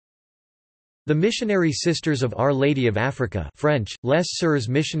The Missionary Sisters of Our Lady of Africa, French, Les Sœurs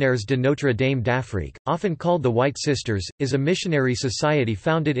Missionnaires de Notre Dame d'Afrique, often called the White Sisters, is a missionary society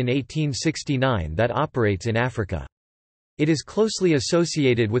founded in 1869 that operates in Africa. It is closely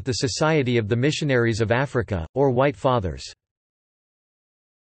associated with the Society of the Missionaries of Africa, or White Fathers.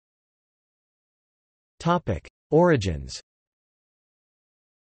 Origins.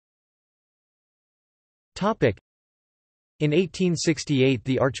 In 1868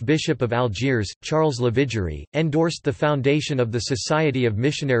 the Archbishop of Algiers, Charles Lavigerie, endorsed the foundation of the Society of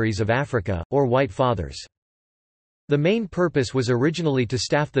Missionaries of Africa, or White Fathers. The main purpose was originally to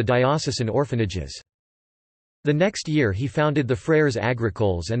staff the diocesan orphanages. The next year he founded the Frères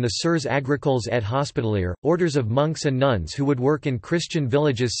Agricoles and the Sœurs Agricoles et Hospitalières, orders of monks and nuns who would work in Christian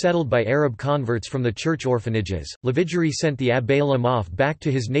villages settled by Arab converts from the church orphanages. Lavigerie sent the Abbé Lamothe back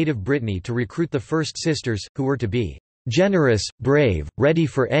to his native Brittany to recruit the first sisters, who were to be generous, brave, ready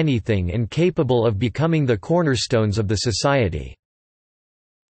for anything and capable of becoming the cornerstones of the society.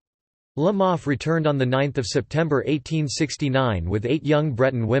 Lamothe returned on 9 September 1869 with 8 young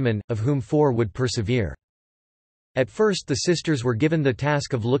Breton women, of whom 4 would persevere. At first the sisters were given the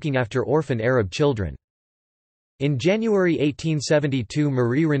task of looking after orphan Arab children. In January 1872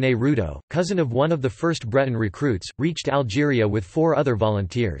 Marie-Renée Rudeau, cousin of one of the first Breton recruits, reached Algeria with 4 other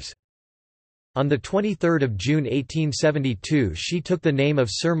volunteers. On 23 June 1872 she took the name of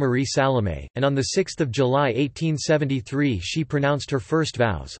Sœur Marie Salomé, and on 6 July 1873 she pronounced her first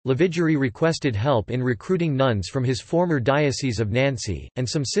vows. Lavigerie requested help in recruiting nuns from his former diocese of Nancy, and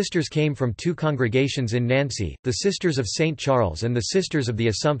some sisters came from 2 congregations in Nancy, the Sisters of St. Charles and the Sisters of the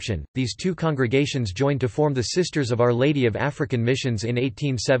Assumption. These 2 congregations joined to form the Sisters of Our Lady of African Missions in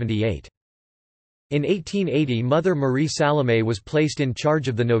 1878. In 1880 Mother Marie Salomé was placed in charge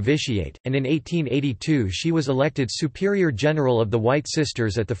of the novitiate, and in 1882 she was elected Superior General of the White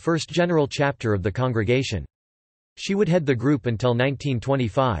Sisters at the first general chapter of the congregation. She would head the group until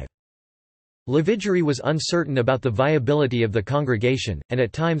 1925. Lavigerie was uncertain about the viability of the congregation, and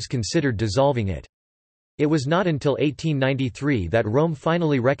at times considered dissolving it. It was not until 1893 that Rome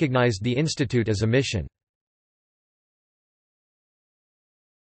finally recognized the institute as a mission.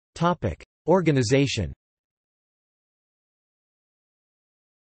 Organization.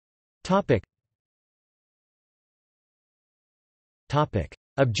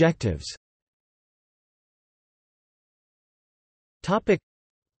 Objectives.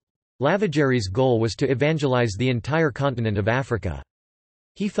 Lavigerie's goal was to evangelize the entire continent of Africa.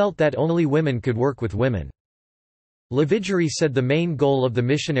 He felt that only women could work with women. Lavigerie said the main goal of the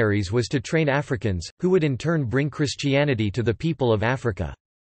missionaries was to train Africans, who would in turn bring Christianity to the people of Africa.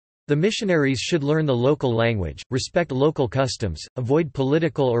 The missionaries should learn the local language, respect local customs, avoid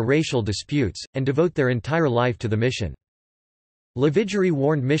political or racial disputes, and devote their entire life to the mission. Lavigerie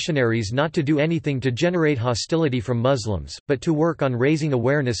warned missionaries not to do anything to generate hostility from Muslims, but to work on raising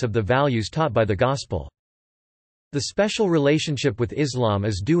awareness of the values taught by the Gospel. The special relationship with Islam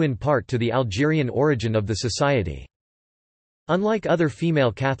is due in part to the Algerian origin of the society. Unlike other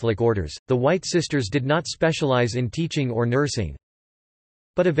female Catholic orders, the White Sisters did not specialize in teaching or nursing,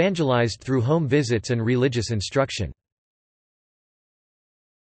 but evangelized through home visits and religious instruction.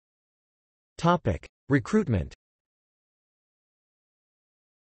 Recruitment.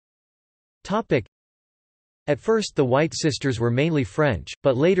 At first the White Sisters were mainly French,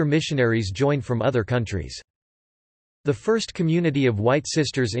 but later missionaries joined from other countries. The first community of White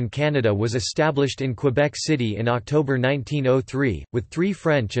Sisters in Canada was established in Quebec City in October 1903, with 3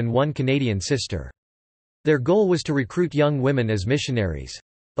 French and 1 Canadian sister. Their goal was to recruit young women as missionaries.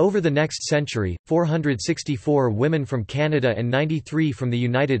 Over the next century, 464 women from Canada and 93 from the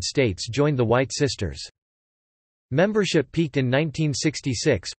United States joined the White Sisters. Membership peaked in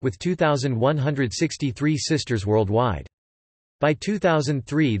 1966, with 2,163 sisters worldwide. By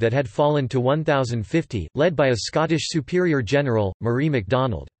 2003 that had fallen to 1,050, led by a Scottish Superior General, Marie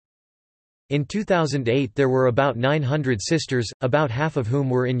MacDonald. In 2008 there were about 900 sisters, about half of whom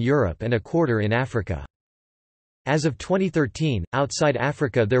were in Europe and a quarter in Africa. As of 2013, outside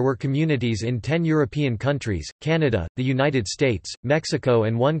Africa there were communities in 10 European countries, Canada, the United States, Mexico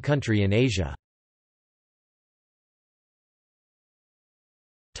and 1 country in Asia.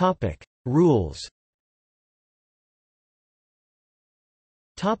 Rules.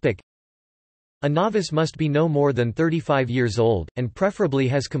 A novice must be no more than 35 years old, and preferably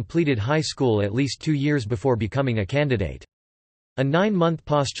has completed high school at least 2 years before becoming a candidate. A 9-month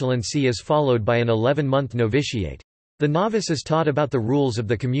postulancy is followed by an 11-month novitiate. The novice is taught about the rules of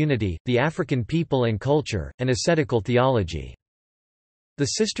the community, the African people and culture, and ascetical theology. The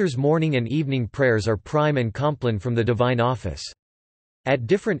sisters' morning and evening prayers are prime and compline from the divine office. At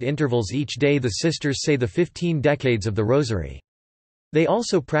different intervals each day the sisters say the 15 decades of the Rosary. They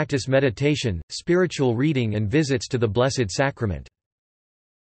also practice meditation, spiritual reading and visits to the Blessed Sacrament.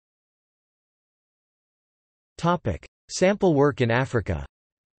 Sample work in Africa.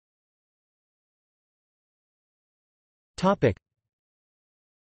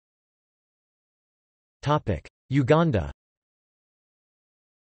 Uganda.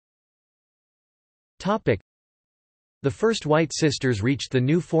 The first white sisters reached the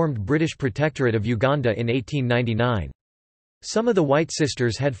new formed British Protectorate of Uganda in 1899. Some of the white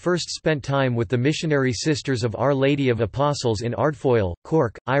sisters had first spent time with the Missionary Sisters of Our Lady of Apostles in Ardfoyle,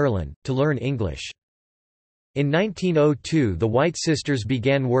 Cork, Ireland, to learn English. In 1902 the white sisters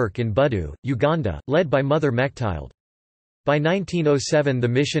began work in Budu, Uganda, led by Mother Mechtilde. By 1907 the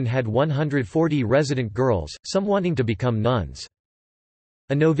mission had 140 resident girls, some wanting to become nuns.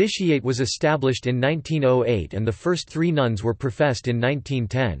 A novitiate was established in 1908 and the first 3 nuns were professed in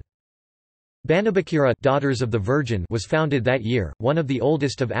 1910. Banabakira Daughters of the Virgin was founded that year, one of the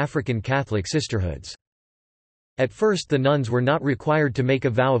oldest of African Catholic sisterhoods. At first the nuns were not required to make a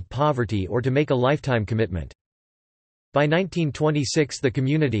vow of poverty or to make a lifetime commitment. By 1926 the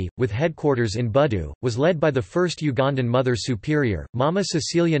community, with headquarters in Budu, was led by the first Ugandan Mother Superior, Mama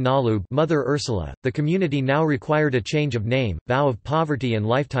Cecilia Nalub Mother Ursula. The community now required a change of name, vow of poverty and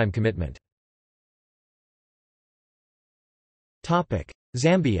lifetime commitment.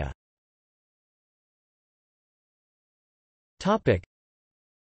 Zambia.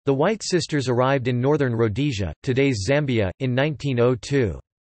 The White Sisters arrived in northern Rhodesia, today's Zambia, in 1902.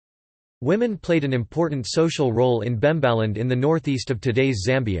 Women played an important social role in Bembaland in the northeast of today's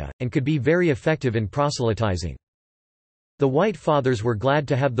Zambia, and could be very effective in proselytizing. The White Fathers were glad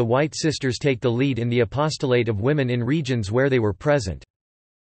to have the White Sisters take the lead in the apostolate of women in regions where they were present.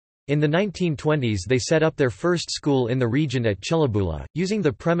 In the 1920s they set up their first school in the region at Chilabula, using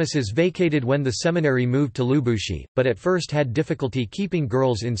the premises vacated when the seminary moved to Lubumbashi, but at first had difficulty keeping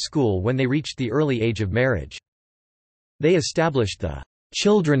girls in school when they reached the early age of marriage. They established the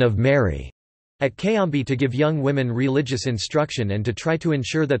Children of Mary at Kayambi to give young women religious instruction and to try to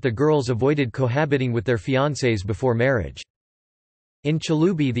ensure that the girls avoided cohabiting with their fiancés before marriage. In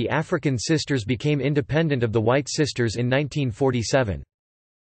Chalubi the African sisters became independent of the White Sisters in 1947.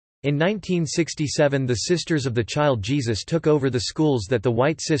 In 1967 the Sisters of the Child Jesus took over the schools that the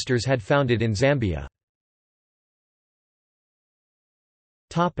White Sisters had founded in Zambia.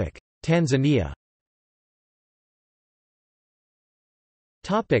 Tanzania.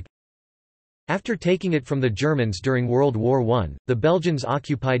 After taking it from the Germans during World War I, the Belgians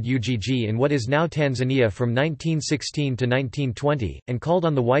occupied Ujiji in what is now Tanzania from 1916 to 1920, and called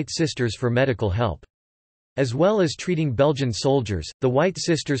on the White Sisters for medical help. As well as treating Belgian soldiers, the White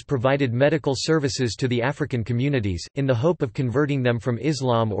Sisters provided medical services to the African communities, in the hope of converting them from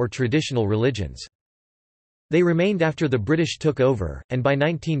Islam or traditional religions. They remained after the British took over, and by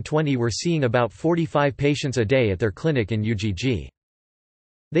 1920 were seeing about 45 patients a day at their clinic in Ujiji.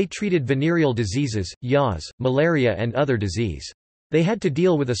 They treated venereal diseases, yaws, malaria and other disease. They had to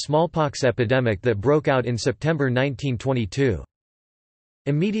deal with a smallpox epidemic that broke out in September 1922.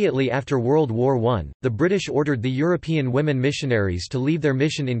 Immediately after World War I, the British ordered the European women missionaries to leave their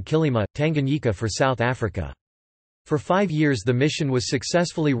mission in Kilima, Tanganyika for South Africa. For 5 years the mission was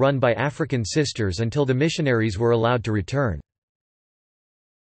successfully run by African sisters until the missionaries were allowed to return.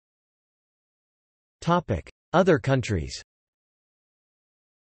 Other countries.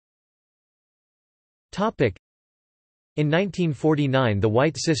 In 1949 the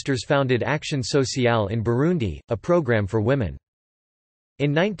White Sisters founded Action Sociale in Burundi, a program for women.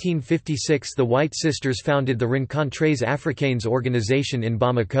 In 1956 the White Sisters founded the Rencontres Africaines organization in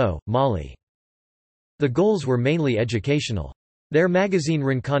Bamako, Mali. The goals were mainly educational. Their magazine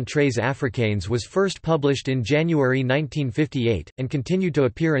Rencontres Africaines was first published in January 1958, and continued to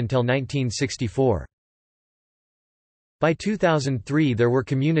appear until 1964. By 2003 there were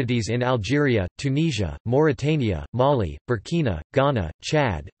communities in Algeria, Tunisia, Mauritania, Mali, Burkina, Ghana,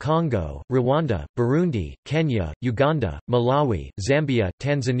 Chad, Congo, Rwanda, Burundi, Kenya, Uganda, Malawi, Zambia,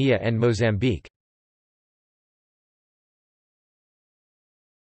 Tanzania and Mozambique.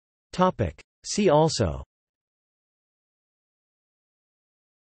 See also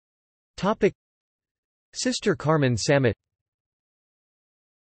Sister Carmen Sammet.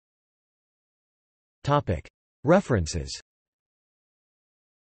 References.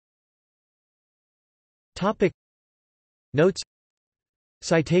 Notes.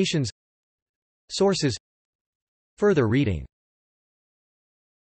 Citations. Sources. Further reading.